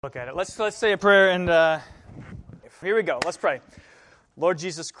Look at it. Let's say a prayer, and here we go. Let's pray. Lord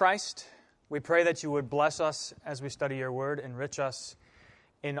Jesus Christ, we pray that you would bless us as we study your word, enrich us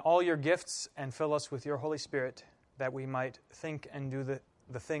in all your gifts, and fill us with your Holy Spirit, that we might think and do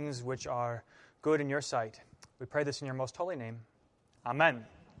the things which are good in your sight. We pray this in your most holy name. Amen.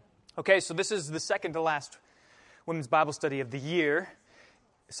 Okay, so this is the second to last women's Bible study of the year.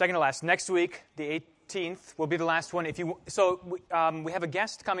 Second to last. Next week, the 18th, will be the last one. We have a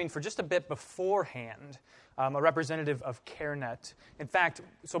guest coming for just a bit beforehand, a representative of CareNet. In fact,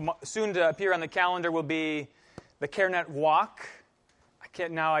 soon to appear on the calendar will be the CareNet Walk.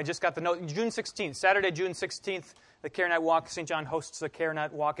 I just got the note. June 16th, Saturday, June 16th, the CareNet Walk. St. John hosts the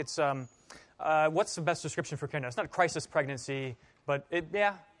CareNet Walk. It's what's the best description for CareNet? It's not a crisis pregnancy, but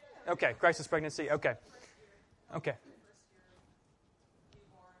okay, crisis pregnancy. Okay.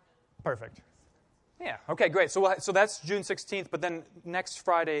 Perfect. Yeah, okay, great. So that's June 16th, but then next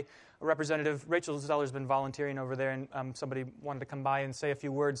Friday, a representative, Rachel Zeller's been volunteering over there, and somebody wanted to come by and say a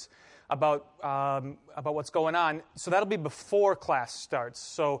few words about what's going on. So that'll be before class starts.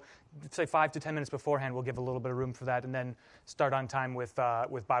 So say 5 to 10 minutes beforehand, we'll give a little bit of room for that, and then start on time with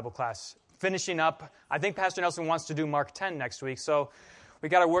Bible class. Finishing up, I think Pastor Nelson wants to do Mark 10 next week, so we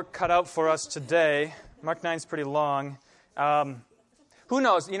got our work cut out for us today. Mark 9's pretty long. Who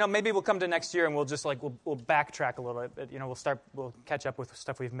knows? Maybe we'll come to next year and we'll just we'll backtrack a little bit. We'll catch up with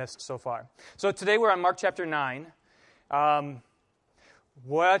stuff we've missed so far. So today we're on Mark chapter 9.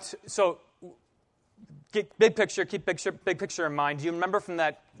 Big picture, keep big picture in mind. Do you remember from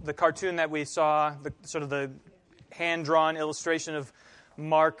the cartoon that we saw, the hand-drawn illustration of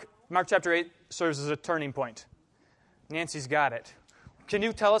Mark? Mark chapter 8 serves as a turning point. Nancy's got it. Can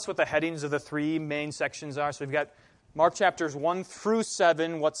you tell us what the headings of the three main sections are? So we've got Mark chapters 1 through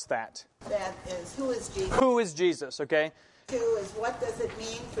 7, what's that? That is, who is Jesus? Who is Jesus, okay? 2 is, what does it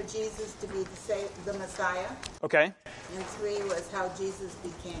mean for Jesus to be the Messiah? Okay. And 3 was how Jesus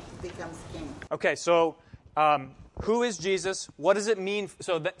becomes king. Okay, so who is Jesus? What does it mean?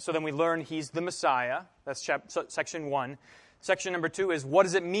 So then we learn he's the Messiah. That's section 1. Section number 2 is, what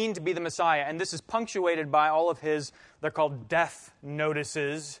does it mean to be the Messiah? And this is punctuated by all of they're called death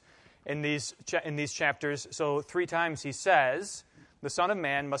notices in these chapters. So 3 times he says, the Son of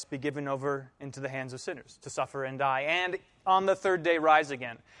Man must be given over into the hands of sinners to suffer and die, and on the third day rise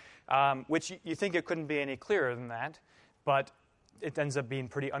again. Which you think it couldn't be any clearer than that, but it ends up being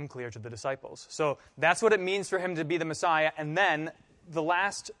pretty unclear to the disciples. So that's what it means for him to be the Messiah. And then the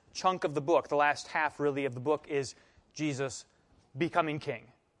last chunk of the book, the last half really of the book, is Jesus becoming king.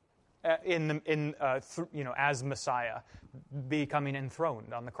 As Messiah, becoming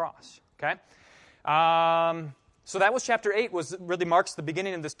enthroned on the cross. Okay, so that was chapter 8. Really marks the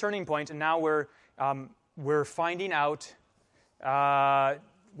beginning of this turning point, and now we're finding out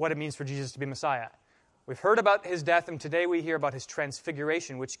what it means for Jesus to be Messiah. We've heard about his death, and today we hear about his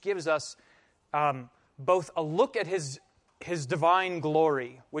transfiguration, which gives us both a look at his divine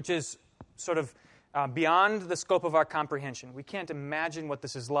glory, which is sort of beyond the scope of our comprehension. We can't imagine what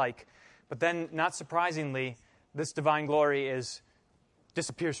this is like. But then, not surprisingly, this divine glory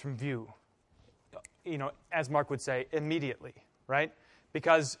disappears from view. As Mark would say, immediately, right?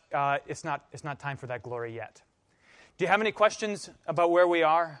 Because it's not time for that glory yet. Do you have any questions about where we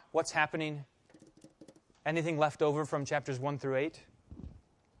are? What's happening? Anything left over from chapters 1 through 8?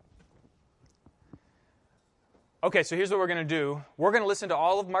 Okay, so here's what we're going to do. We're going to listen to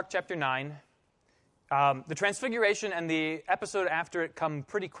all of Mark chapter 9. The Transfiguration and the episode after it come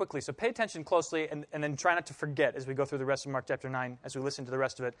pretty quickly, so pay attention closely and then try not to forget as we go through the rest of Mark chapter 9, as we listen to the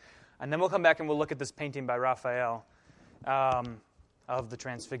rest of it. And then we'll come back and we'll look at this painting by Raphael of the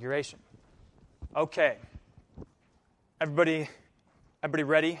Transfiguration. Okay. Everybody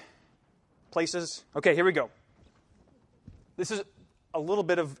ready? Places? Okay, here we go. This is a little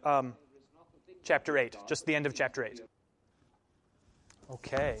bit of chapter 8, just the end of chapter 8.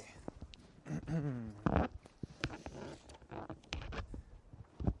 Okay.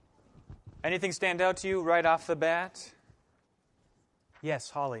 Anything stand out to you right off the bat? Yes,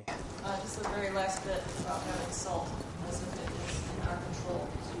 Holly. Just the very last bit about having salt, as if it is in our control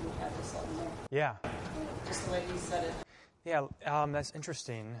to have the salt in there. Yeah. Just the way he said it. Yeah, that's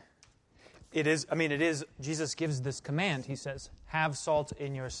interesting. It is, Jesus gives this command. He says, have salt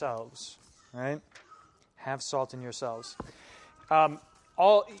in yourselves, right? Have salt in yourselves.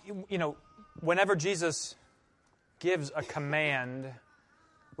 Whenever Jesus gives a command,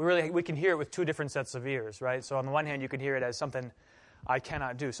 we can hear it with 2 different sets of ears, right? So on the one hand, you can hear it as something I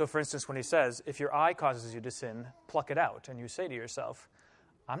cannot do. So for instance, when he says, if your eye causes you to sin, pluck it out. And you say to yourself,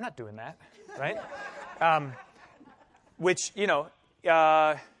 I'm not doing that, right? Which,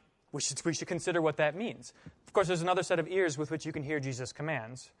 we should consider what that means. Of course, there's another set of ears with which you can hear Jesus'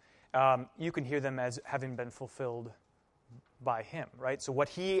 commands. You can hear them as having been fulfilled by him, right? So what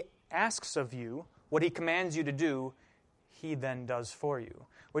he asks of you, what he commands you to do, he then does for you,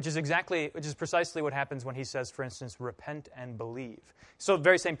 which is precisely what happens when he says, for instance, repent and believe. So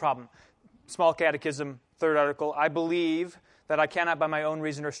very same problem. Small Catechism, third article, I believe that I cannot by my own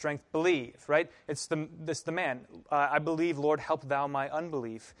reason or strength believe, right? It's the man. I believe, Lord, help thou my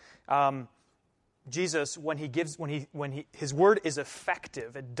unbelief. Jesus, his word is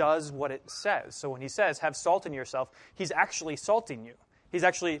effective. It does what it says. So when he says, have salt in yourself, he's actually salting you. He's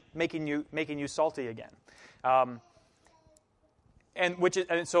actually making you salty again. What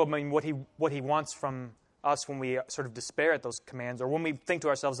he wants from us when we sort of despair at those commands, or when we think to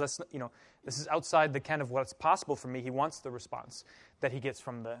ourselves, this is outside the kind of what's possible for me. He wants the response that he gets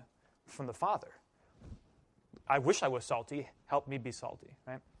from the Father. I wish I was salty. Help me be salty.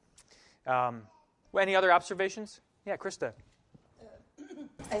 Right? Any other observations? Yeah, Krista.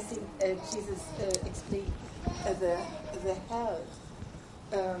 I think Jesus explained the hell,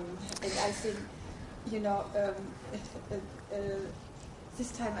 and I think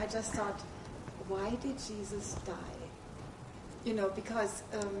this time I just thought, why did Jesus die? Because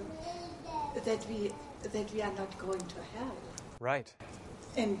that we are not going to hell. Right.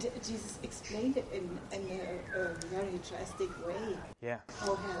 And Jesus explained it in a very drastic way. Yeah.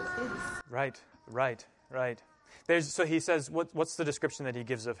 How hell is. Right. So he says, what's the description that he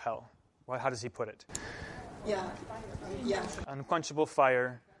gives of hell? How does he put it? Yeah. Unquenchable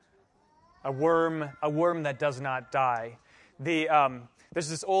fire, a worm that does not die. There's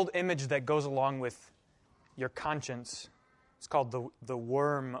this old image that goes along with your conscience. It's called the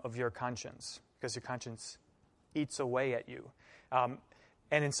worm of your conscience, because your conscience eats away at you. And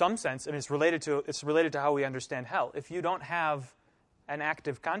in some sense, it's related to how we understand hell. If you don't have an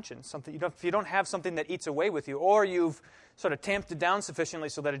active conscience, if you don't have something that eats away with you, or you've sort of tamped it down sufficiently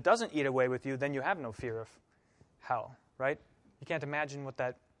so that it doesn't eat away with you, then you have no fear of hell, right? You can't imagine what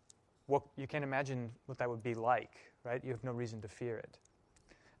that would be like, right? You have no reason to fear it.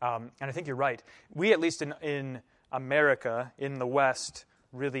 And I think you're right. We, at least in America, in the West,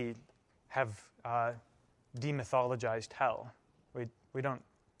 really have demythologized hell. We don't.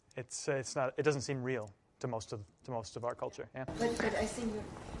 It's not. It doesn't seem real to most of our culture. Yeah. But I think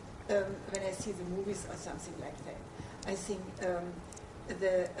when I see the movies or something like that, I think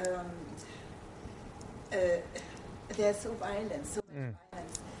they're so violent,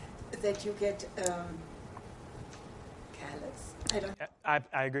 violence that you get callous. I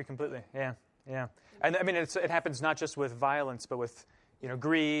agree completely. Yeah. And I mean, it happens not just with violence, but with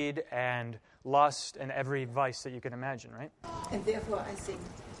greed and lust and every vice that you can imagine, right? And therefore, I think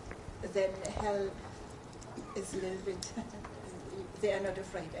then hell is a little bit. They are not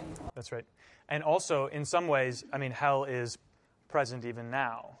afraid anymore. That's right. And also, in some ways, I mean, hell is present even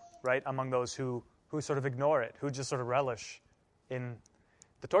now, right? Among those who sort of ignore it, who just sort of relish in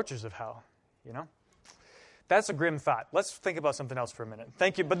the tortures of hell, That's a grim thought. Let's think about something else for a minute.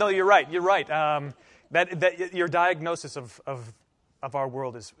 Thank you. But no, you're right. That your diagnosis of our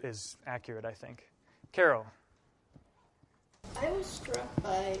world is accurate, I think. Carol. I was struck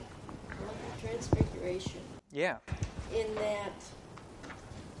by the Transfiguration. Yeah. In that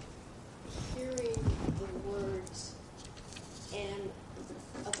hearing the words and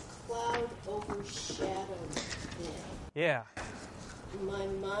a cloud overshadowed them. Yeah. My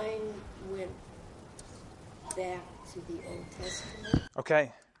mind went back to the Old Testament.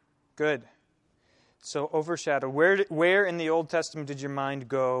 Okay, good. So overshadow. Where in the Old Testament did your mind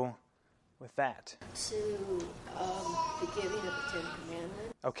go with that? To the giving of the Ten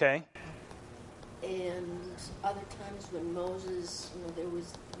Commandments. Okay. And other times when Moses, there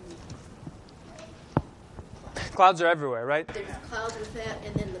was... Clouds are everywhere, right? There's clouds with that,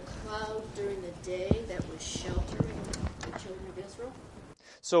 and then the cloud during the day that was sheltering the children of Israel.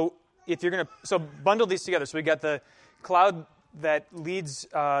 So if you're going to... bundle these together. So we got the cloud that leads,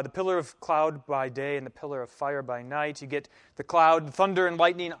 the pillar of cloud by day and the pillar of fire by night. You get the cloud, thunder and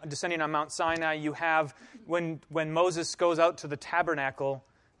lightning descending on Mount Sinai. You have, when Moses goes out to the tabernacle,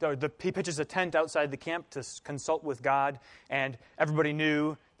 he pitches a tent outside the camp to consult with God, and everybody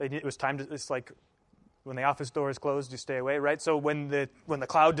knew it was time to, it's like when the office door is closed, you stay away, right? So when the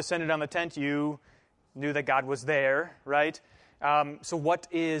cloud descended on the tent, you knew that God was there, right? So what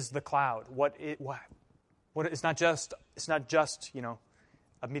is the cloud? It's not just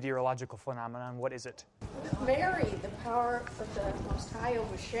a meteorological phenomenon. What is it? Mary, the power of the Most High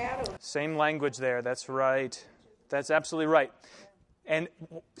overshadowed. Same language there. That's right. That's absolutely right. And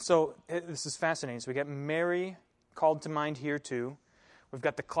so this is fascinating. So we get Mary called to mind here too. We've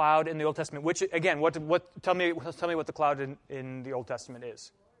got the cloud in the Old Testament, which, again, tell me what the cloud in the Old Testament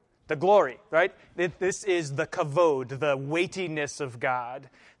is. The glory, right? This is the kavod, the weightiness of God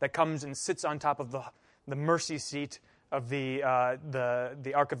that comes and sits on top of the mercy seat of the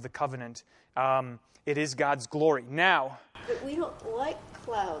Ark of the Covenant. It is God's glory. Now, but we don't like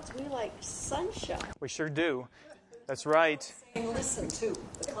clouds. We like sunshine. We sure do. That's right. And listen too.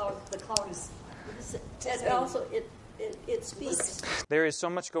 The cloud is. And also, it speaks. There is so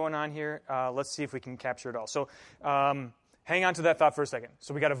much going on here. Let's see if we can capture it all. So, hang on to that thought for a second.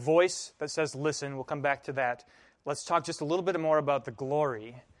 So we got a voice that says, listen. We'll come back to that. Let's talk just a little bit more about the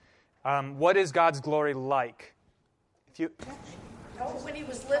glory. What is God's glory like? When he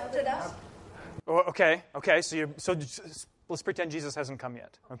was lifted up. Okay. So let's pretend Jesus hasn't come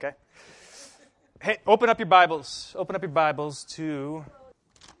yet. Okay. Hey, open up your Bibles. Open up your Bibles to.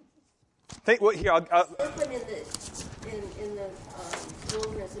 Here, I'll open in the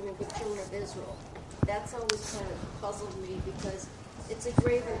wilderness, with the children of Israel. That's always kind of puzzled me because it's a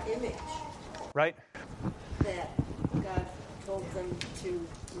graven image. Right. That God told them to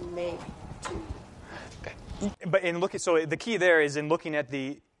make So the key there is in looking at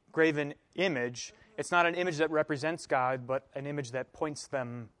the graven image. It's not an image that represents God, but an image that points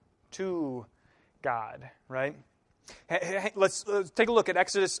them to God. Right. Hey, let's take a look at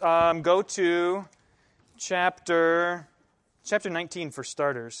Exodus. Go to chapter 19 for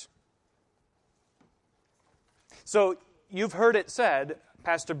starters. So you've heard it said,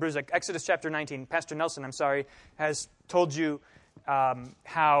 Pastor Bruzek, Exodus chapter 19, Pastor Nelson, has told you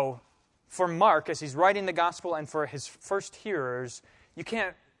how for Mark, as he's writing the gospel, and for his first hearers,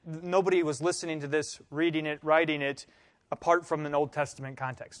 nobody was listening to this, reading it, writing it, apart from an Old Testament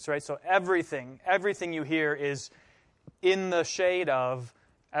context, right? So everything you hear is in the shade of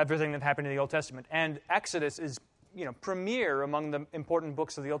everything that happened in the Old Testament. And Exodus is, premier among the important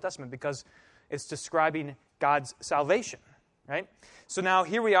books of the Old Testament because it's describing God's salvation, right? So now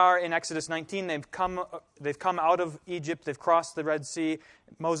here we are in Exodus 19. They've come out of Egypt. They've crossed the Red Sea.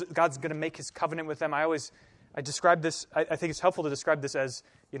 God's going to make his covenant with them. I describe this. I think it's helpful to describe this as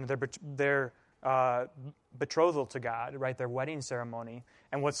their betrothal to God, right? Their wedding ceremony.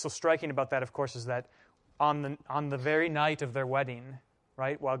 And what's so striking about that, of course, is that on the very night of their wedding,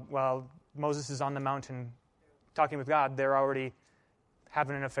 right, while Moses is on the mountain talking with God, they're already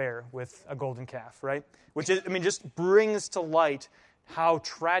having an affair with a golden calf, right? Which is, just brings to light how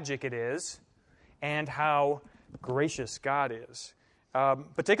tragic it is and how gracious God is.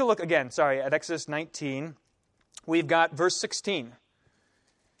 But take a look again, at Exodus 19. We've got verse 16.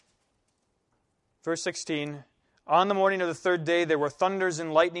 Verse 16, on the morning of the third day, there were thunders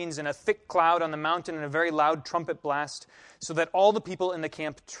and lightnings and a thick cloud on the mountain and a very loud trumpet blast, so that all the people in the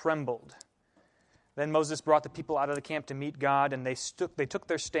camp trembled. Then Moses brought the people out of the camp to meet God, and they took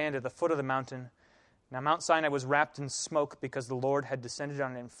their stand at the foot of the mountain. Now Mount Sinai was wrapped in smoke because the Lord had descended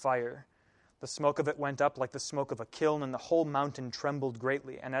on it in fire. The smoke of it went up like the smoke of a kiln, and the whole mountain trembled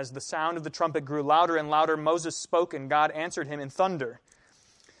greatly. And as the sound of the trumpet grew louder and louder, Moses spoke, and God answered him in thunder.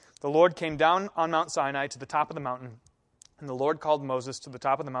 The Lord came down on Mount Sinai to the top of the mountain, and the Lord called Moses to the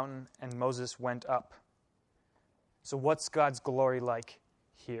top of the mountain, and Moses went up. So what's God's glory like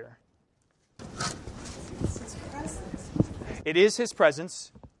here? It's his presence. It is his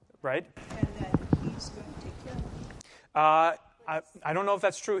presence, right? And that he's going to take care of it. I don't know if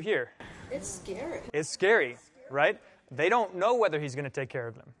that's true here. It's scary. It's scary, right? They don't know whether he's going to take care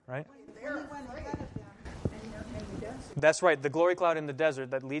of them, right? He went ahead of them and he does. That's right. The glory cloud in the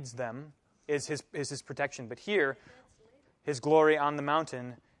desert that leads them is his protection. But here, his glory on the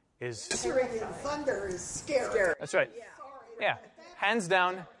mountain is... Thunder is scary. That's right. Yeah. Hands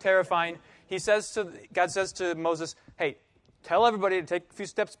down, terrifying. God says to Moses, hey, tell everybody to take a few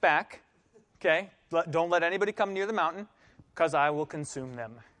steps back, okay? Don't let anybody come near the mountain, because I will consume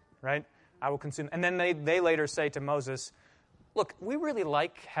them, right? I will consume. And then they later say to Moses, look, we really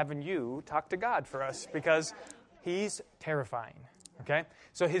like having you talk to God for us, because he's terrifying, okay?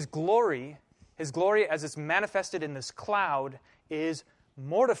 So his glory as it's manifested in this cloud is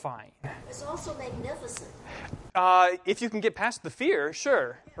mortifying. It's also magnificent. If you can get past the fear,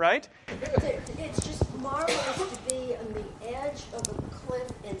 sure, right? It's just marvelous to be on the edge of a cliff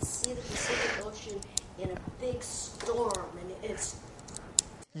and see the Pacific Ocean in a big storm, and it's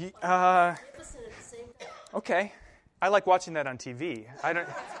magnificent at the same time. Okay, I like watching that on TV. I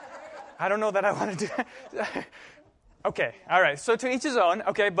don't know that I want to do that. Okay, all right. So to each his own.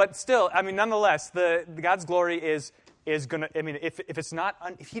 Okay, but still, nonetheless, the God's glory is going to.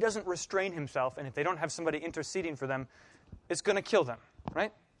 If he doesn't restrain himself, and if they don't have somebody interceding for them, it's going to kill them,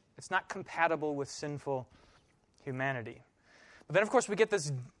 right? It's not compatible with sinful humanity. Then, of course, we get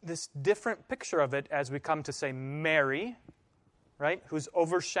this different picture of it as we come to, say, Mary, right, who's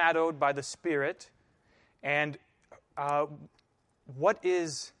overshadowed by the Spirit. And what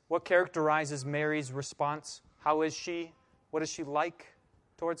characterizes Mary's response? How is she? What is she like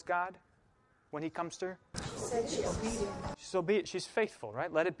towards God when he comes to her? She's obedient. She's faithful,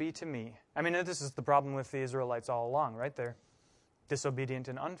 right? Let it be to me. I mean, this is the problem with the Israelites all along, right? They're disobedient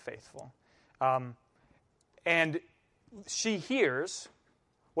and unfaithful. And she hears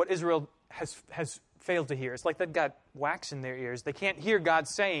what Israel has failed to hear. It's like they've got wax in their ears. They can't hear God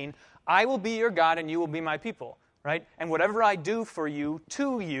saying, I will be your God and you will be my people, right? And whatever I do for you,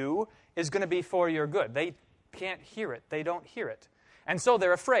 to you, is going to be for your good. They can't hear it. They don't hear it. And so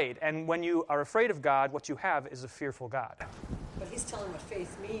they're afraid. And when you are afraid of God, what you have is a fearful God. But he's telling what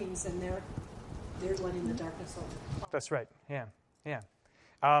faith means, and they're letting the darkness over. That's right. Yeah.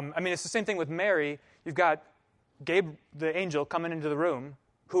 I mean, it's the same thing with Mary. You've got Gabriel, the angel, coming into the room,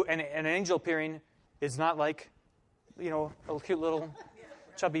 and an angel appearing is not like, a cute little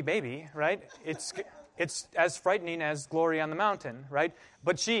chubby baby, right? It's as frightening as glory on the mountain, right?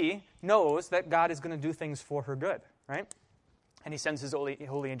 But she knows that God is going to do things for her good, right? And he sends his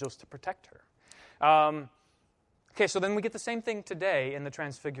holy angels to protect her. Okay, so then we get the same thing today in the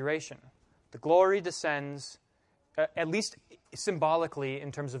Transfiguration. The glory descends, at least symbolically,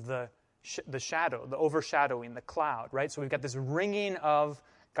 in terms of the shadow, the overshadowing, the cloud, right? So we've got this ringing of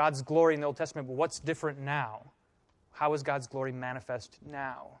God's glory in the Old Testament, but what's different now? How is God's glory manifest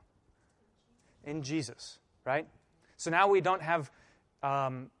now? In Jesus, right? So now we don't have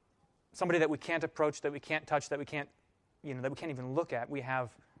somebody that we can't approach, that we can't touch, that we can't even look at. We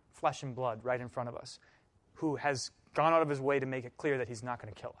have flesh and blood right in front of us, who has gone out of his way to make it clear that he's not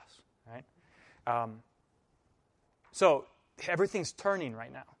going to kill us, right? So everything's turning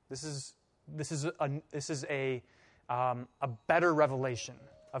right now. This is a better revelation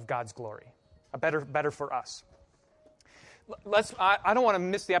of God's glory, a better for us. I don't want to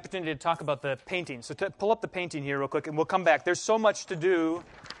miss the opportunity to talk about the painting. So pull up the painting here real quick, and we'll come back. There's so much to do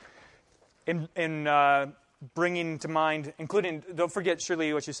in bringing to mind, including, don't forget,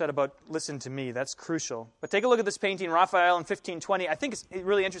 Shirley, what you said about listen to me. That's crucial. But take a look at this painting, Raphael in 1520. I think it's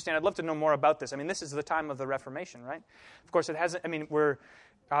really interesting. I'd love to know more about this. I mean, this is the time of the Reformation, right? Of course, it hasn't. I mean,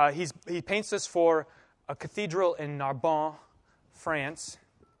 he paints this for a cathedral in Narbonne, France.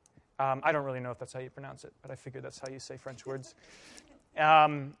 I don't really know if that's how you pronounce it, but I figure that's how you say French words.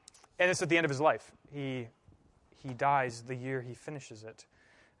 And it's at the end of his life. He dies the year he finishes it.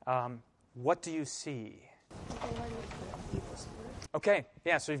 What do you see? Okay,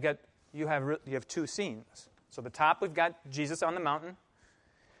 yeah. So you have two scenes. So the top we've got Jesus on the mountain,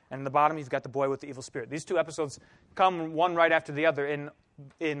 and the bottom you've got the boy with the evil spirit. These two episodes come one right after the other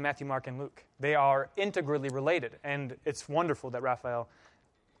in Matthew, Mark, and Luke. They are integrally related, and it's wonderful that Raphael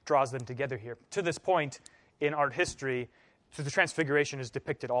draws them together here. To this point in art history, so the Transfiguration is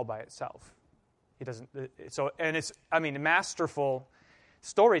depicted all by itself. He doesn't. It's masterful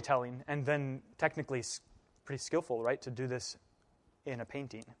storytelling, and then technically pretty skillful, right, to do this in a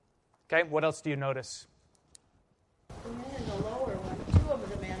painting. Okay, what else do you notice? The man in the lower one, two of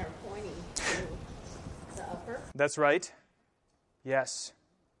the men are pointing to the upper. That's right. Yes.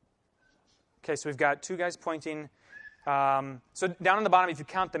 Okay, so we've got two guys pointing. So down on the bottom, if you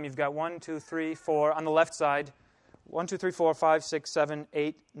count them, you've got 1, 2, 3, 4 on the left side. 1, 2, 3, 4, 5, 6, 7,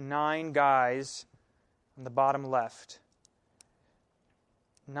 8, 9 guys on the bottom left.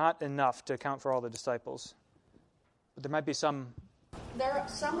 Not enough to account for all the disciples. But there might be some.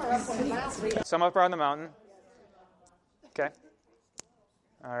 Some are up on the mountain. Some up on the mountain. Okay.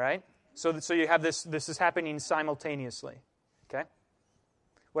 All right. So you have this is happening simultaneously. Okay.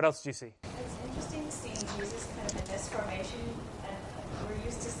 What else do you see? It's interesting seeing Jesus kind of in this formation, and we're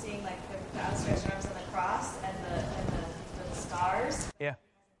used to seeing like the outstretched arms on the cross and the stars. Yeah.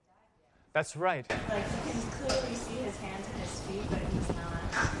 That's right. Like you can clearly see his hands and his feet, but he's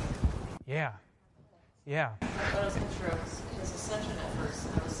not. Yeah. Yeah. I thought it was picture of his ascension at first,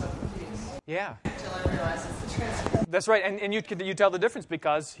 and I was so confused. Yeah. Until I realized it's the transfiguration. That's right, and you tell the difference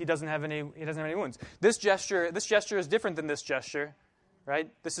because he doesn't have any wounds. This gesture is different than this gesture, right?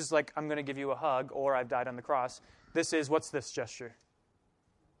 This is like I'm going to give you a hug, or I've died on the cross. What's this gesture?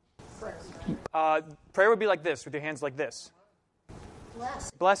 Prayer. Prayer would be like this, with your hands like this.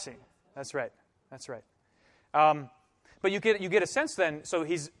 Blessing. That's right. But you get a sense then. So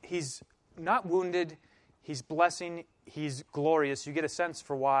he's not wounded. He's blessing. He's glorious. You get a sense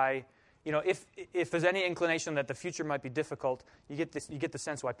for why. If there's any inclination that the future might be difficult, you get the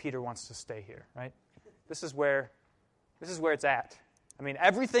sense why Peter wants to stay here, right? This is where it's at. I mean,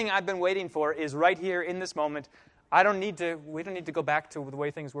 everything I've been waiting for is right here in this moment. We don't need to go back to the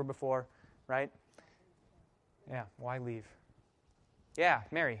way things were before, right? Yeah, why leave? Yeah,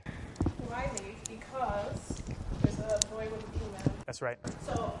 Mary. Why leave? Because there's a boy with a kingdom. That's right.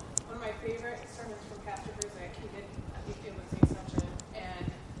 So one of my favorite sermons from Pastor Bruzek, he did the Ascension,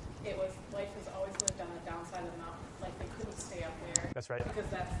 and it was life has always lived on the downside of the mountain. Like they couldn't stay up there. That's right. Because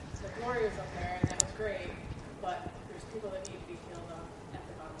the glory was up there, and that was great. But there's people that need to be healed up at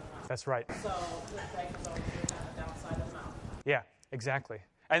the bottom of the mountain. That's right. So life has always lived on the downside of the mountain. Yeah, exactly.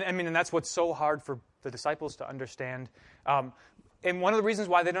 And I mean, and that's what's so hard for the disciples to understand. And one of the reasons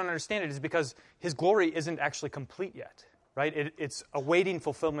why they don't understand it is because his glory isn't actually complete yet, right? It's awaiting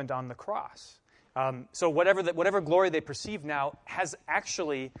fulfillment on the cross. So whatever glory they perceive now has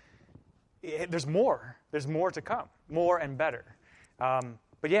actually, there's more. There's more to come, more and better.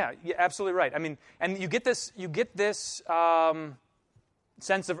 But yeah, you're absolutely right. I mean, and you get this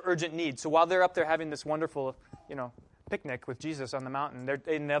sense of urgent need. So while they're up there having this wonderful, picnic with Jesus on the mountain,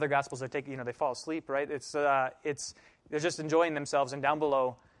 in the other Gospels they fall asleep, right? They're just enjoying themselves, and down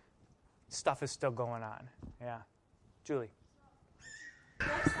below, stuff is still going on. Yeah, Julie. It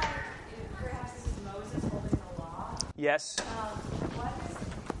looks like perhaps this is Moses holding the law. Yes. What is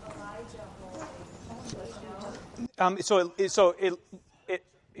Elijah holding?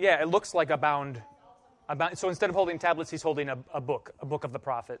 It looks like a bound. So instead of holding tablets, he's holding a book of the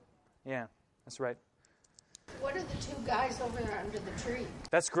prophet. Yeah, that's right. What are the two guys over there under the tree?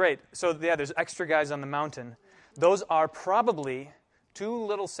 That's great. So yeah, there's extra guys on the mountain. Those are probably two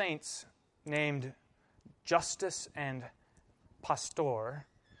little saints named Justus and Pastor,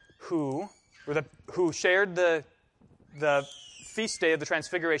 who shared the feast day of the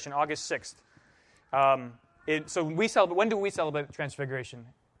Transfiguration, August 6th. So we celebrate. When do we celebrate the Transfiguration?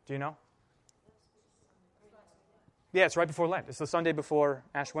 Do you know? Yeah, it's right before Lent. It's the Sunday before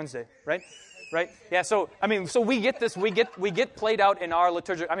Ash Wednesday, right? Right? Yeah. So we get this. We get played out in our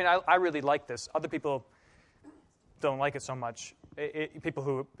liturgy. I mean, I really like this. Other people don't like it so much. People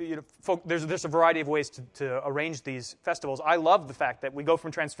who there's a variety of ways to arrange these festivals. I love the fact that we go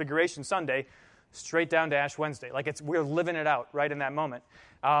from Transfiguration Sunday straight down to Ash Wednesday. Like we're living it out right in that moment.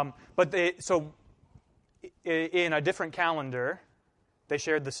 In a different calendar, they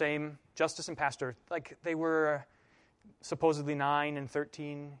shared the same Justus and Pastor. Like they were supposedly 9 and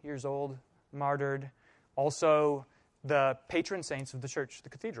 13 years old, martyred. Also, the patron saints of the church, the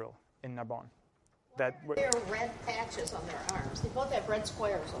cathedral in Narbonne. There are red patches on their arms. They both have red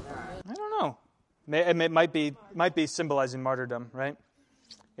squares on their arms. I don't know. It might be symbolizing martyrdom, right?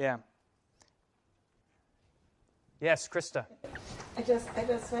 Yeah. Yes, Krista. I just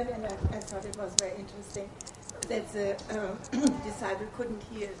read, and I thought it was very interesting that the disciple couldn't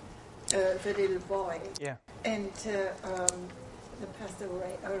hear the little boy. Yeah. And the pastor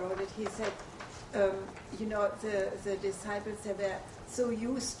wrote it. He said, the disciples, they were so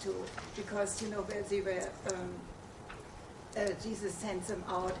used to, because where they were, Jesus sent them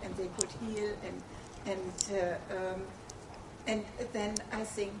out and they could heal, and then I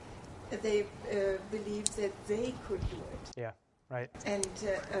think they believed that they could do it. Yeah. Right. And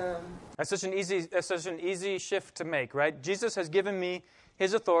that's such an easy shift to make, right? Jesus has given me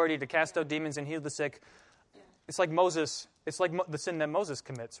his authority to cast out demons and heal the sick. Yeah. It's like Moses. It's like the sin that Moses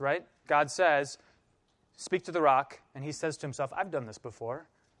commits, right? God says, "Speak to the rock," and he says to himself, "I've done this before.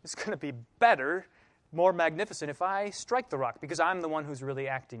 It's going to be better, more magnificent if I strike the rock, because I'm the one who's really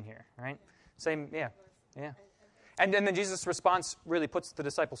acting here." Right? Same. Yeah. And then Jesus' response really puts the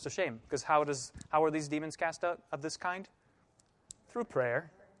disciples to shame, because how are these demons cast out of this kind? Through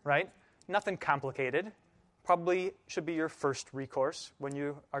prayer, right? Nothing complicated. Probably should be your first recourse when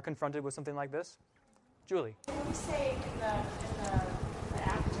you are confronted with something like this. Julie. When we say in the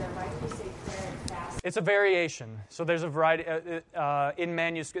act there, why do we say prayer and fast? It's a variation. So there's a variety in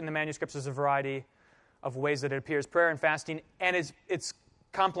the manuscripts. There's a variety of ways that it appears, prayer and fasting, and it's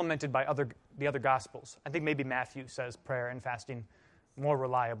complemented by the other Gospels. I think maybe Matthew says prayer and fasting more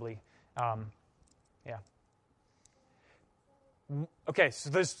reliably. Yeah. Okay, so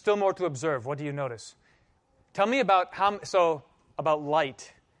there's still more to observe. What do you notice? Tell me about about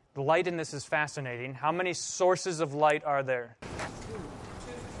light. The light in this is fascinating. How many sources of light are there?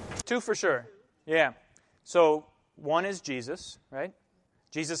 Two for sure. Yeah. So one is Jesus, right?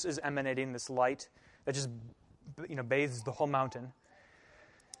 Jesus is emanating this light that just bathes the whole mountain.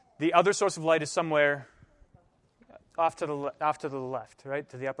 The other source of light is somewhere off to the left, right?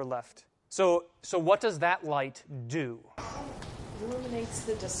 To the upper left. So what does that light do? Illuminates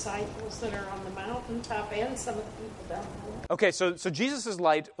the disciples that are on the mountaintop and some of the people down below. Okay, so Jesus'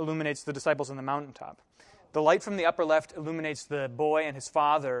 light illuminates the disciples on the mountaintop. The light from the upper left illuminates the boy and his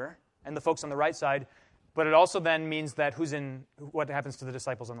father, and the folks on the right side But it also then means that what happens to the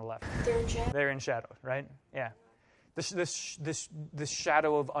disciples on the left? They're in shadow. They're in shadow, right? Yeah. This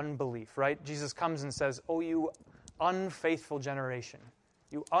shadow of unbelief, right? Jesus comes and says, "Oh, you unfaithful generation,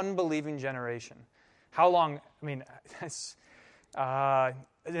 you unbelieving generation." How long, I mean, that's an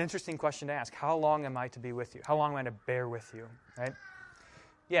interesting question to ask. How long am I to be with you? How long am I to bear with you, right?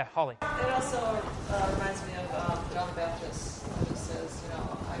 Yeah, Holly. It also reminds me of John the Baptist when he says,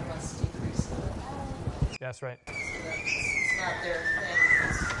 I must decrease. That's right. So that it's not their thing,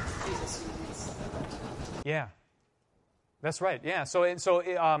 it's Jesus who leads. Yeah. That's right, yeah. So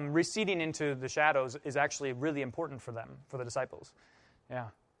receding into the shadows is actually really important for them, for the disciples. Yeah.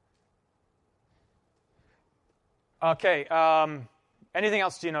 Okay, anything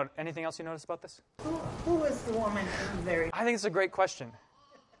else you notice about this? Who is the woman in the very... I think it's a great question.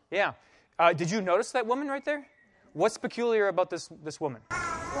 Yeah. Did you notice that woman right there? What's peculiar about this woman?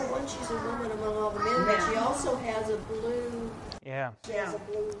 Well, one, she's a woman among all the men, but she also has a blue... Yeah. She has a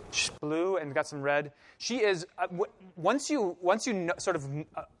blue... She's blue and got some red. She is, once you sort of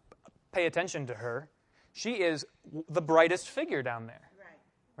pay attention to her, she is the brightest figure down there.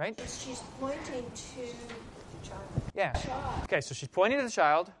 Right? She's pointing to the child. Yeah. Okay, so she's pointing to the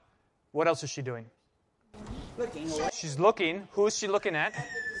child. What else is she doing? Looking. She's looking. Who is she looking at?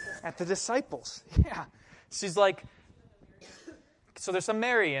 At the disciples. Yeah. She's like, so there's some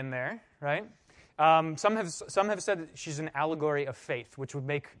Mary in there, right? Some have said that she's an allegory of faith, which would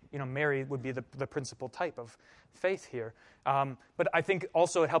make, Mary would be the principal type of faith here. But I think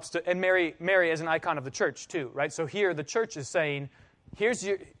also it helps to, and Mary as an icon of the church too, right? So here the church is saying, here's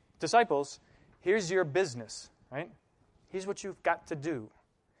your disciples, here's your business, right? Here's what you've got to do.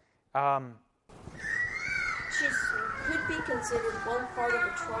 She could be considered one part of a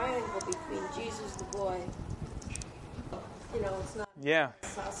triangle between Jesus, the boy. It's not. Yeah.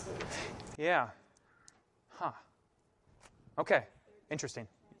 Sausage. Yeah. Huh. Okay. Interesting.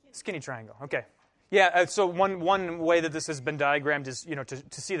 Skinny triangle. Okay. Yeah. So one way that this has been diagrammed is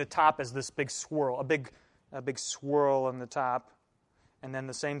to see the top as this big swirl, a big swirl on the top, and then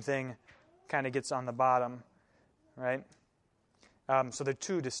the same thing kind of gets on the bottom, right? So they're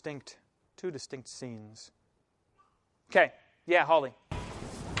two distinct scenes. Okay. Yeah, Holly.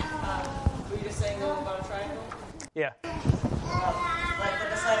 Were you just saying about a triangle? Yeah. Like the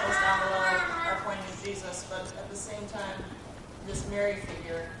disciples down below are pointing to Jesus, but at the same time, this Mary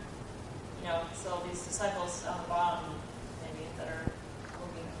figure, so these disciples on the bottom, maybe, that are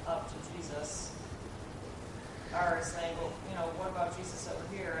looking up to Jesus, are saying, well, what about Jesus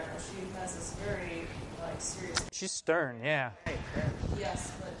over here? And she has this very, serious... She's stern, yeah. Yes,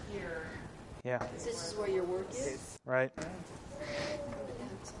 but here... Yeah. This is where your work is? Right.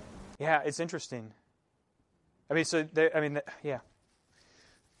 Yeah, it's interesting. I mean, yeah.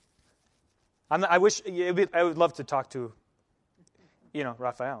 I would love to talk to,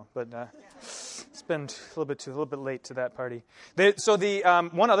 Raphael, but it's been a little bit late to that party. So the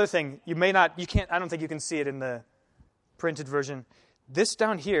one other thing, I don't think you can see it in the printed version. This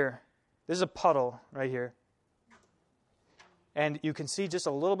down here, this is a puddle right here. And you can see just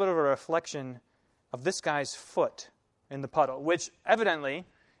a little bit of a reflection of this guy's foot in the puddle, which evidently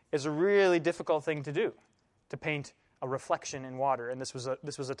is a really difficult thing to do, to paint a reflection in water. And this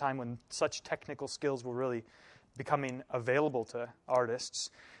was a time when such technical skills were really becoming available to artists.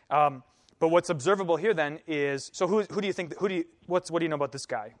 But what's observable here then is, so who do you think, what do you know about this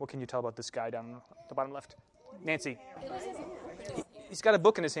guy? What can you tell about this guy down the bottom left? Nancy. He's got a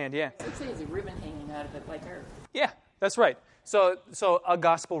book in his hand, yeah. Looks like there's a ribbon hanging out of it, like her. Yeah, that's right. So a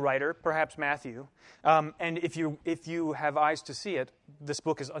gospel writer, perhaps Matthew, and if you have eyes to see it, this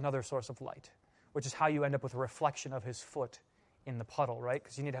book is another source of light, which is how you end up with a reflection of his foot in the puddle, right?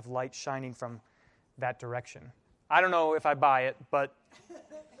 Because you need to have light shining from that direction. I don't know if I buy it, but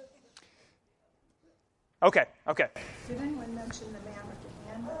okay. Did anyone mention the man with the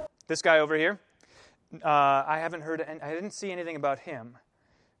hand? This guy over here. I haven't heard, and I didn't see anything about him.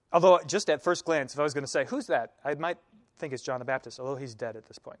 Although, just at first glance, if I was going to say, who's that? I might think it's John the Baptist, although he's dead at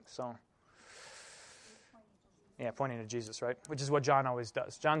this point. So, yeah, pointing to Jesus, right? Which is what John always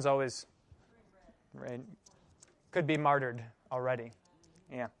does. John's always, right, could be martyred already.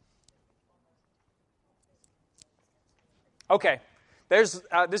 Yeah. Okay. This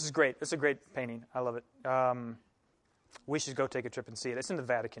is great. This is a great painting. I love it. We should go take a trip and see it. It's in the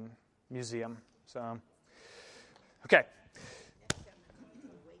Vatican Museum. So, okay.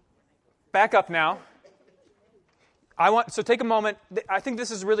 Back up now. So take a moment. I think this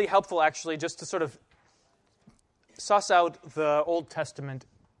is really helpful, actually, just to sort of suss out the Old Testament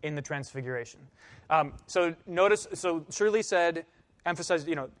in the Transfiguration. So notice, so Shirley emphasized,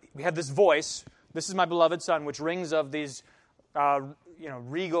 we had this voice. This is my beloved Son, which rings of these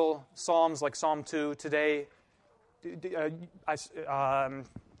regal psalms like Psalm 2. Today I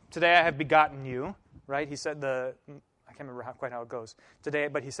have begotten you, right? He said I can't remember quite how it goes. Today,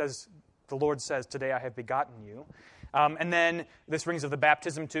 but he says, the Lord says, today I have begotten you. And then this rings of the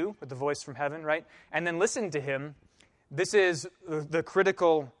baptism too, with the voice from heaven, right? And then listen to him. This is the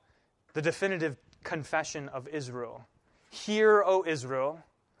critical, the definitive confession of Israel. Hear, O Israel,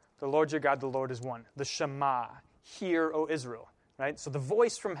 the Lord your God, the Lord is one. The Shema, hear, O Israel, right? So the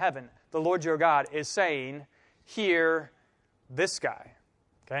voice from heaven, the Lord your God, is saying, hear this guy,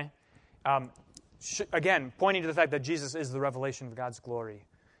 okay? Again, pointing to the fact that Jesus is the revelation of God's glory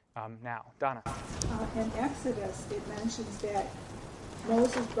now. Donna. In Exodus, it mentions that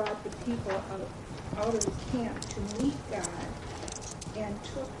Moses brought the people out of his camp to meet God and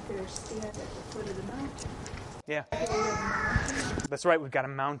took their stand at the foot of the mountain. Yeah. That's right, we've got a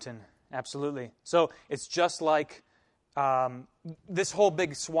mountain. Absolutely. So it's just like this whole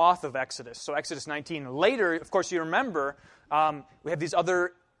big swath of Exodus. So Exodus 19. Later, of course, you remember, we have these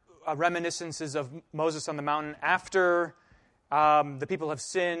other reminiscences of Moses on the mountain. After the people have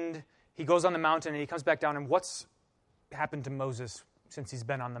sinned, he goes on the mountain and he comes back down. And what's happened to Moses since he's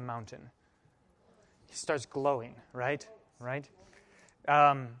been on the mountain? He starts glowing, right?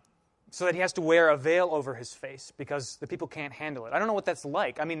 So that he has to wear a veil over his face because the people can't handle it. I don't know what that's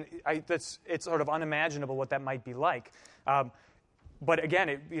like. I mean, it's sort of unimaginable what that might be like. But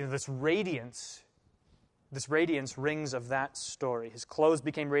again, this radiance rings of that story. His clothes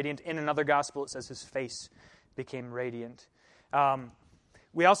became radiant. In another gospel, it says his face became radiant.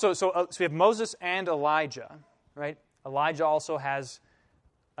 We also so we have Moses and Elijah, right? Elijah also has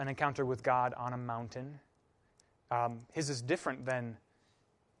an encounter with God on a mountain. His is different than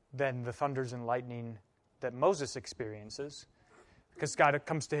the thunders and lightning that Moses experiences, because God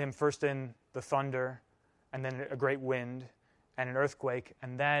comes to him first in the thunder, and then a great wind, and an earthquake,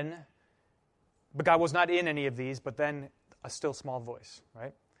 but God was not in any of these, but then a still small voice,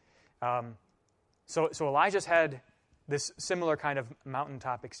 right? So Elijah's had this similar kind of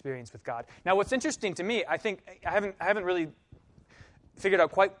mountaintop experience with God. Now, what's interesting to me, I think I haven't really figured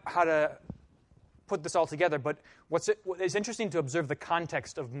out quite how to put this all together, but it's interesting to observe the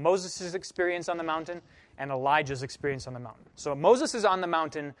context of Moses' experience on the mountain and Elijah's experience on the mountain. So Moses is on the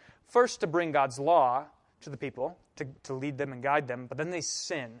mountain first to bring God's law to the people, to lead them and guide them, but then they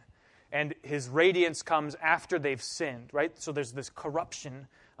sin. And his radiance comes after they've sinned, right? So there's this corruption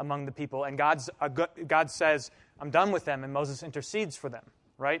among the people, and God says, I'm done with them, and Moses intercedes for them,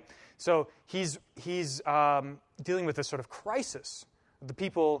 right? So he's dealing with this sort of crisis of the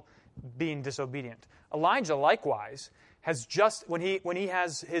people being disobedient. Elijah, likewise, has just, when he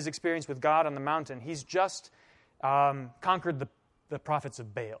has his experience with God on the mountain, he's just conquered the prophets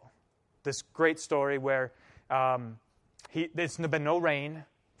of Baal. This great story where there's been no rain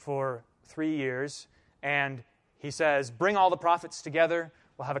for 3 years, and he says, bring all the prophets together,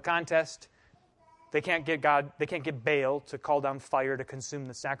 we'll have a contest. They can't get Baal to call down fire to consume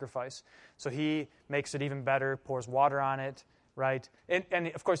the sacrifice. So he makes it even better, pours water on it, right? And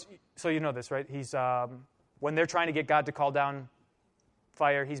of course, so you know this, right? He's when they're trying to get God to call down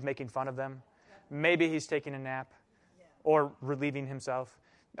fire, he's making fun of them. Maybe he's taking a nap or relieving himself.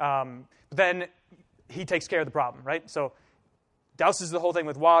 But then he takes care of the problem, right? So douses the whole thing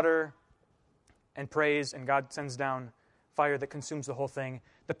with water and prays, and God sends down fire that consumes the whole thing.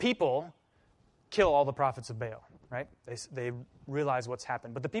 The people kill all the prophets of Baal, right? They realize what's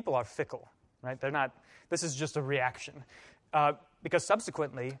happened. But the people are fickle, right? They're not, this is just a reaction. Because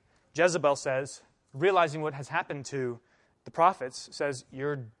subsequently, Jezebel says, realizing what has happened to the prophets, says,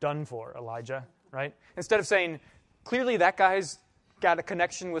 you're done for, Elijah, right? Instead of saying, clearly that guy's got a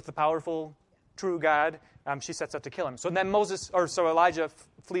connection with the powerful, true God, she sets out to kill him. So then Elijah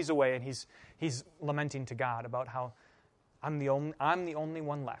flees away, and he's lamenting to God about how I'm the only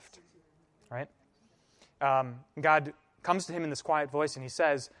one left, right? God comes to him in this quiet voice, and he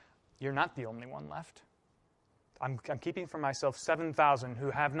says, you're not the only one left. I'm keeping for myself 7,000 who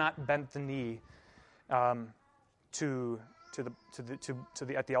have not bent the knee at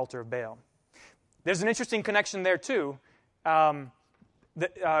the altar of Baal. There's an interesting connection there too.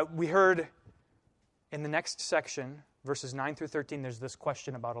 We heard in the next section, verses 9 through 13. There's this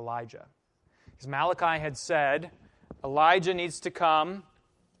question about Elijah, because Malachi had said Elijah needs to come,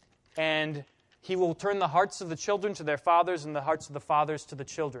 and he will turn the hearts of the children to their fathers and the hearts of the fathers to the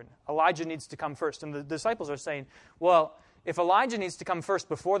children. Elijah needs to come first. And the disciples are saying, well, if Elijah needs to come first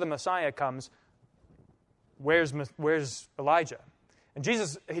before the Messiah comes, where's Elijah? And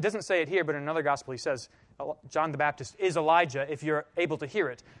Jesus, he doesn't say it here, but in another gospel he says, John the Baptist is Elijah if you're able to hear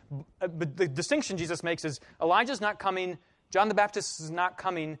it. But the distinction Jesus makes is Elijah's not coming, John the Baptist is not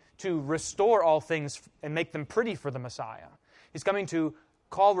coming to restore all things and make them pretty for the Messiah. He's coming to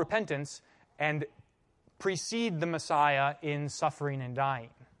call repentance and precede the Messiah in suffering and dying,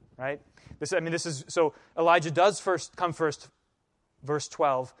 right? So Elijah does come first, verse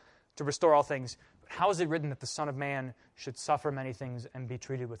 12, to restore all things. But how is it written that the Son of Man should suffer many things and be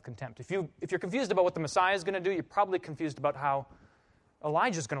treated with contempt? If you're confused about what the Messiah is going to do, you're probably confused about how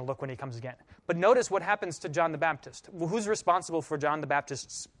Elijah's going to look when he comes again. But notice what happens to John the Baptist. Well, who's responsible for John the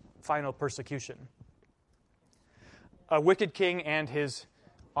Baptist's final persecution? A wicked king and his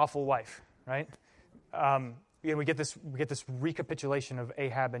awful wife, right? We get this recapitulation of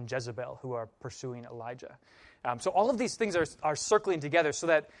Ahab and Jezebel who are pursuing Elijah. So all of these things are circling together so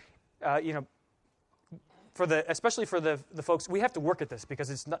that especially for the folks, we have to work at this because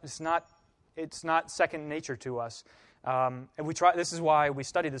it's not second nature to us. And we try. This is why we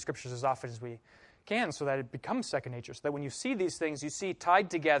study the Scriptures as often as we can, so that it becomes second nature. So that when you see these things, you see tied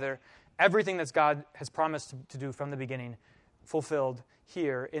together everything that God has promised to do from the beginning, fulfilled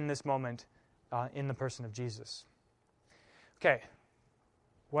here in this moment, in the person of Jesus. Okay,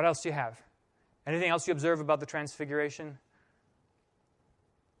 what else do you have? Anything else you observe about the Transfiguration?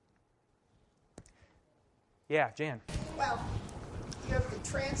 Yeah, Jan. Well, you have the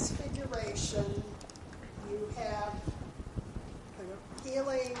Transfiguration, you have the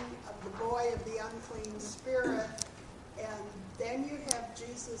healing of the boy of the unclean spirit, and then you have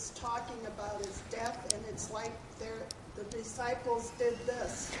Jesus talking about his death, and it's like the disciples did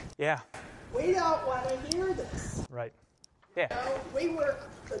this. Yeah. We don't want to hear this. Right. Yeah.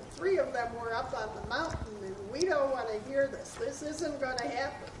 The three of them were up on the mountain, and we don't want to hear this. This isn't going to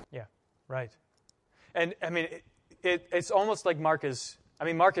happen. Yeah, right. And, it's almost like Mark is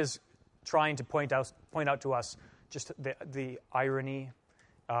trying to point out to us just the irony,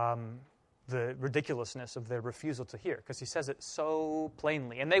 the ridiculously of their refusal to hear, because he says it so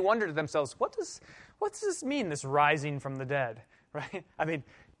plainly. And they wonder to themselves, what does this mean, this rising from the dead, right?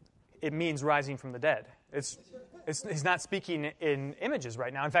 It means rising from the dead. He's not speaking in images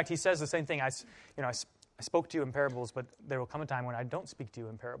right now. In fact, he says the same thing. I spoke to you in parables, but there will come a time when I don't speak to you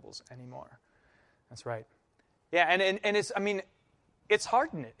in parables anymore. That's right. Yeah, and it's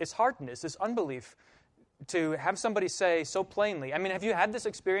hardness. It's hardness. It's unbelief to have somebody say so plainly. Have you had this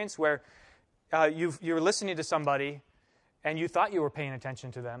experience where you're listening to somebody and you thought you were paying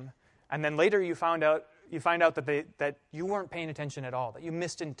attention to them, and then later you find out that you weren't paying attention at all, that you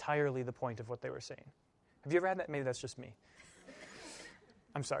missed entirely the point of what they were saying? Have you ever had that? Maybe that's just me.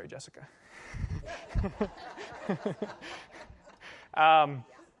 I'm sorry, Jessica.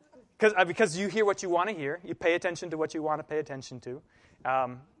 Because you hear what you want to hear. You pay attention to what you want to pay attention to.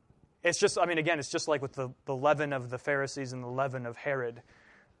 It's just, it's just like with the leaven of the Pharisees and the leaven of Herod.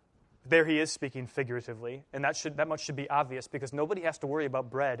 There he is speaking figuratively, and that much should be obvious because nobody has to worry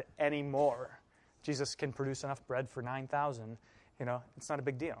about bread anymore. Jesus can produce enough bread for 9,000. It's not a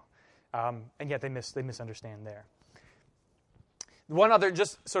big deal. And yet they misunderstand there. One other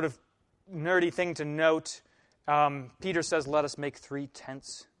just sort of nerdy thing to note, Peter says, let us make 3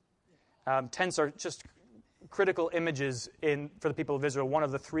 tents. Tents are just critical images for the people of Israel. One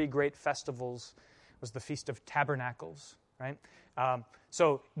of the 3 great festivals was the Feast of Tabernacles, right?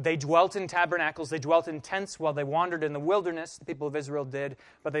 So they dwelt in tabernacles, they dwelt in tents while they wandered in the wilderness, the people of Israel did,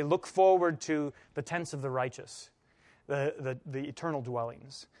 but they look forward to the tents of the righteous, the eternal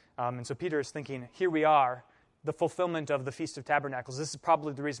dwellings. And so Peter is thinking, here we are, the fulfillment of the Feast of Tabernacles. This is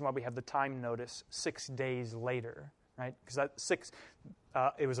probably the reason why we have the time notice 6 days later, right? Because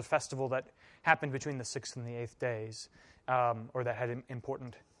it was a festival that happened between the 6th and the 8th days, or that had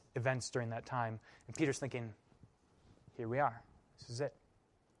important events during that time. And Peter's thinking, here we are. This is it.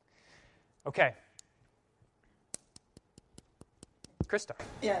 Okay. Krista.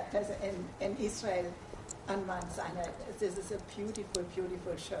 Yeah, in Israel on Mount Sinai, this is a beautiful,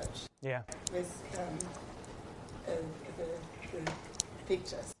 beautiful church. Yeah. With the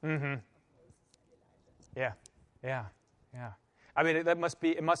pictures. Mm-hmm. Yeah. It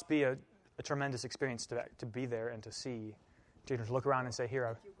must be a tremendous experience to be there and to see, to look around and say,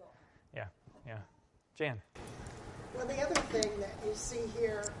 here, yeah. Jan. Well, the other thing that you see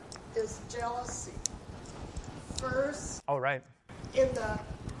here is jealousy. First, right. In the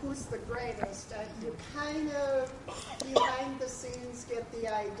who's the greatest, you kind of behind the scenes get the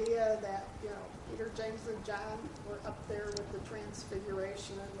idea that Peter, James, and John were up there with the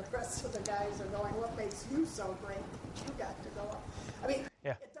Transfiguration, and the rest of the guys are going, "What makes you so great that you got to go up?" It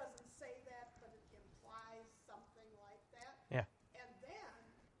doesn't say that, but it implies something like that. Yeah. And then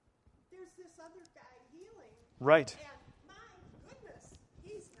there's this other guy healing Right. And my goodness,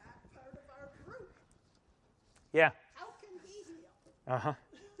 he's not part of our group. Yeah. How can he heal? Uh-huh.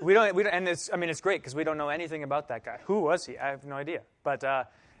 We don't, and it's great because we don't know anything about that guy. Who was he? I have no idea. But the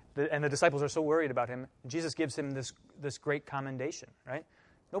disciples are so worried about him. Jesus gives him this great commendation, right?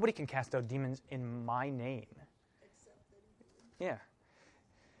 Nobody can cast out demons in my name. Yeah.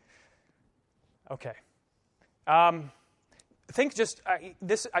 Okay. I think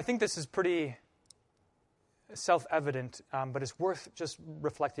this is pretty self-evident, but it's worth just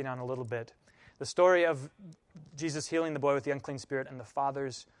reflecting on a little bit. The story of Jesus healing the boy with the unclean spirit and the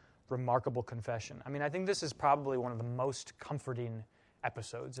Father's remarkable confession. I mean, I think this is probably one of the most comforting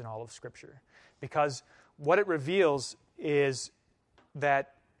episodes in all of Scripture, because what it reveals is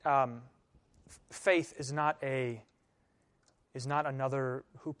that faith is not another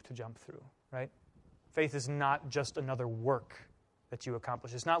hoop to jump through, right? Faith is not just another work that you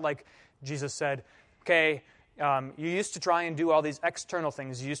accomplish. It's not like Jesus said, okay, you used to try and do all these external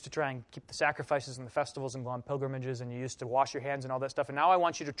things. You used to try and keep the sacrifices and the festivals and go on pilgrimages, and you used to wash your hands and all that stuff. And now I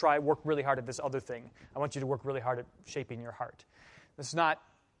want you to work really hard at this other thing. I want you to work really hard at shaping your heart. It's not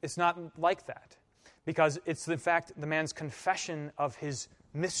like that, because it's in fact the man's confession of his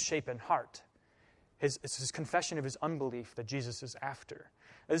misshapen heart. It's his confession of his unbelief that Jesus is after.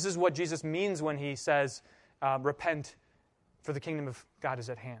 This is what Jesus means when he says, repent, for the kingdom of God is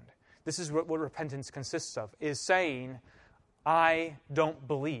at hand. This is what repentance consists of, is saying, I don't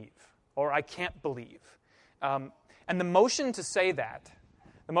believe, or I can't believe. And the motion to say that,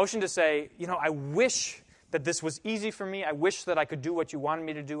 the motion to say, I wish that this was easy for me, I wish that I could do what you wanted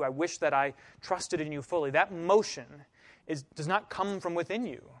me to do, I wish that I trusted in you fully, that motion does not come from within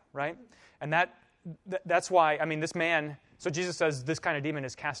you, right? And that's why, this man, so Jesus says this kind of demon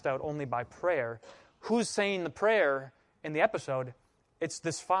is cast out only by prayer. Who's saying the prayer in the episode? It's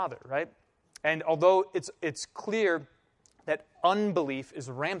this father, right? And although it's clear that unbelief is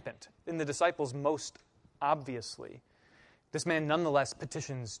rampant in the disciples most obviously, this man nonetheless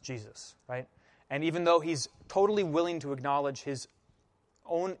petitions Jesus, right? And even though he's totally willing to acknowledge his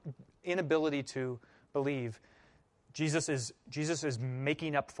own inability to believe, Jesus is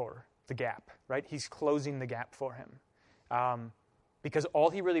making up for the gap, right? He's closing the gap for him. Because all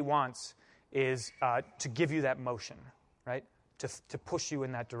he really wants is to give you that motion, right? To push you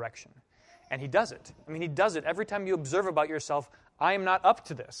in that direction. And he does it. He does it every time you observe about yourself, I am not up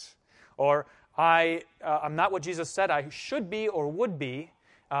to this. Or I'm not what Jesus said I should be or would be.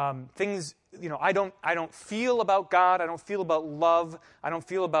 Things, I don't feel about God. I don't feel about love. I don't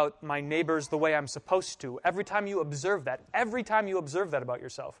feel about my neighbors the way I'm supposed to. Every time you observe that about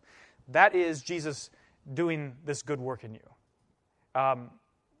yourself, that is Jesus doing this good work in you. And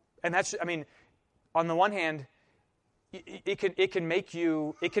that's, on the one hand, it can make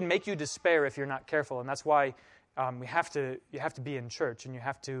you despair if you're not careful, and that's why you have to be in church and you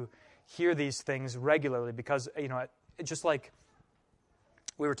have to hear these things regularly, because just like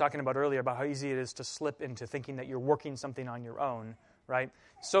we were talking about earlier about how easy it is to slip into thinking that you're working something on your own, right?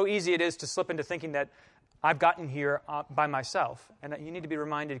 So easy it is to slip into thinking that I've gotten here by myself, and that you need to be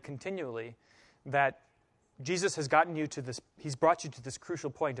reminded continually that Jesus has gotten you to this. He's brought you to this crucial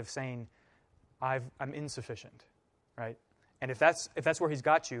point of saying, I'm insufficient. Right? And if that's where he's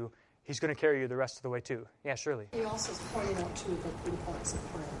got you, he's going to carry you the rest of the way too. Yeah, surely. He also pointed out too the importance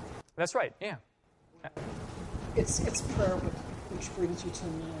of prayer. That's right. Yeah. It's prayer which brings you to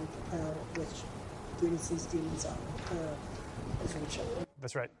me, and prayer which brings these demons out. Prayer is which.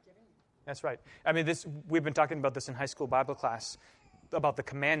 That's right. That's right. We've been talking about this in high school Bible class about the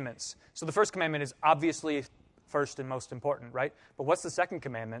commandments. So the first commandment is obviously first and most important, right? But what's the second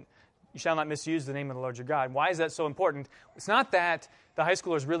commandment? You shall not misuse the name of the Lord your God. Why is that so important? It's not that the high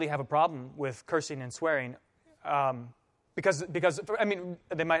schoolers really have a problem with cursing and swearing, because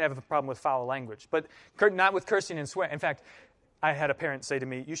they might have a problem with foul language, but not with cursing and swearing. In fact, I had a parent say to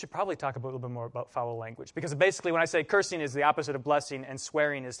me, you should probably talk a little bit more about foul language, because basically when I say cursing is the opposite of blessing and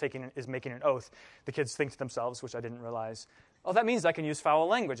swearing is making an oath, the kids think to themselves, which I didn't realize, oh, that means I can use foul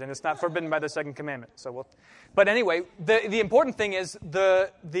language, and it's not forbidden by the second commandment. But anyway, the important thing is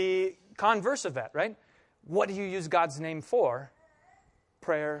the converse of that, right? What do you use God's name for?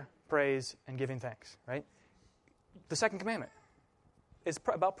 Prayer, praise, and giving thanks, right? The second commandment is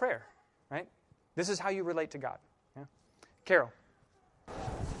about prayer, right? This is how you relate to God. Yeah? Carol. I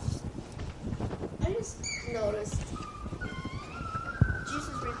just noticed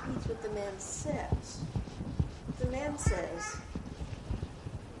Jesus repeats what the man says. The man says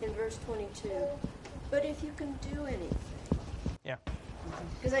in verse 22, but if you can do anything. Yeah.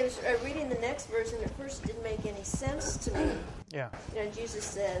 Because I was reading the next verse, and at first it didn't make any sense to me. Yeah. Jesus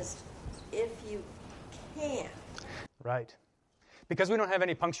says, if you can. Right. Because we don't have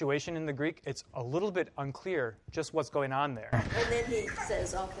any punctuation in the Greek, it's a little bit unclear just what's going on there. And then he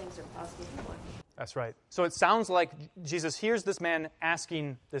says all things are possible for one. That's right. So it sounds like Jesus hears this man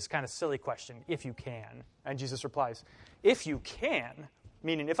asking this kind of silly question, if you can. And Jesus replies, if you can,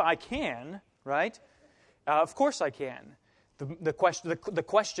 meaning if I can, right? Of course I can. The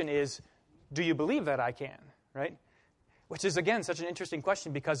question is, do you believe that I can, right? Which is, again, such an interesting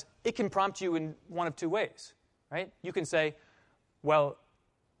question because it can prompt you in one of two ways, right? You can say, well,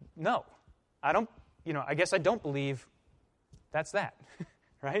 no, I don't, I guess I don't believe that's that,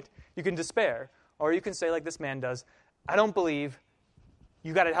 right? You can despair. Or you can say like this man does, I don't believe,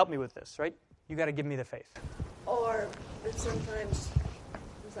 you got to help me with this, right? You got to give me the faith. Or sometimes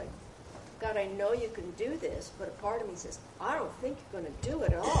it's like, God, I know you can do this, but a part of me says, I don't think you're going to do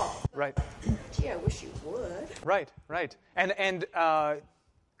it at all. Right. Gee, I wish you would. Right. And I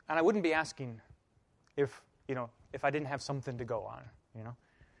wouldn't be asking if I didn't have something to go on,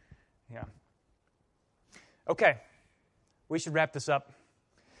 Yeah. Okay. We should wrap this up.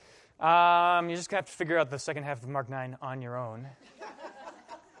 You're just going to have to figure out the second half of Mark 9 on your own.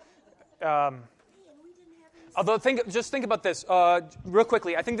 Although, think about this real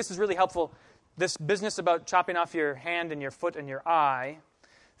quickly. I think this is really helpful. This business about chopping off your hand and your foot and your eye.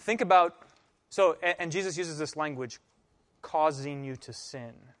 Think about, and Jesus uses this language, causing you to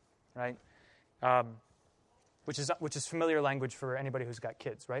sin, right? Which is familiar language for anybody who's got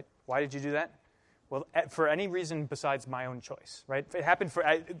kids, right? Why did you do that? Well, for any reason besides my own choice, right? It happened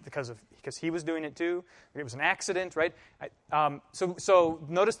because he was doing it too. It was an accident, right? So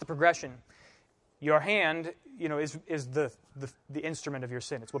notice the progression. Your hand, is the instrument of your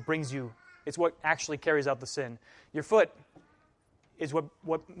sin. It's what brings you. It's what actually carries out the sin. Your foot is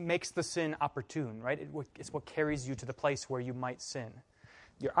what makes the sin opportune, right? It's what carries you to the place where you might sin.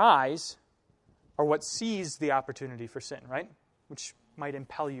 Your eyes are what sees the opportunity for sin, right? Which might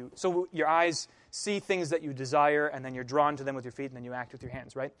impel you. So your eyes see things that you desire, and then you're drawn to them with your feet, and then you act with your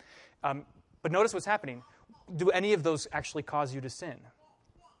hands, right? But notice what's happening. Do any of those actually cause you to sin?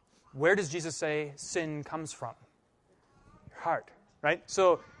 Where does Jesus say sin comes from? Your heart, right?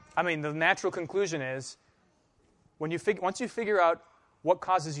 So, the natural conclusion is, once you figure out what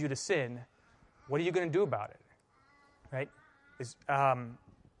causes you to sin, what are you going to do about it, right?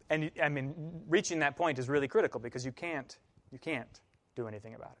 Reaching that point is really critical because you can't do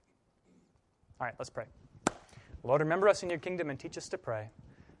anything about it. All right, let's pray. Lord, remember us in your kingdom and teach us to pray.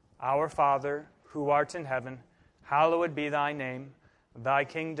 Our Father, who art in heaven, hallowed be thy name. Thy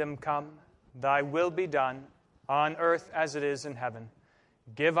kingdom come, thy will be done, on earth as it is in heaven.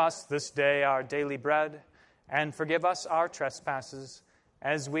 Give us this day our daily bread, and forgive us our trespasses,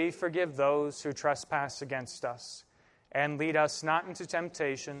 as we forgive those who trespass against us. And lead us not into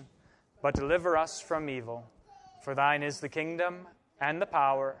temptation, but deliver us from evil. For thine is the kingdom, and the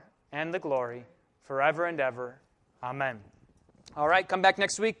power, and the glory, forever and ever. Amen. All right, come back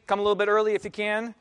next week. Come a little bit early if you can.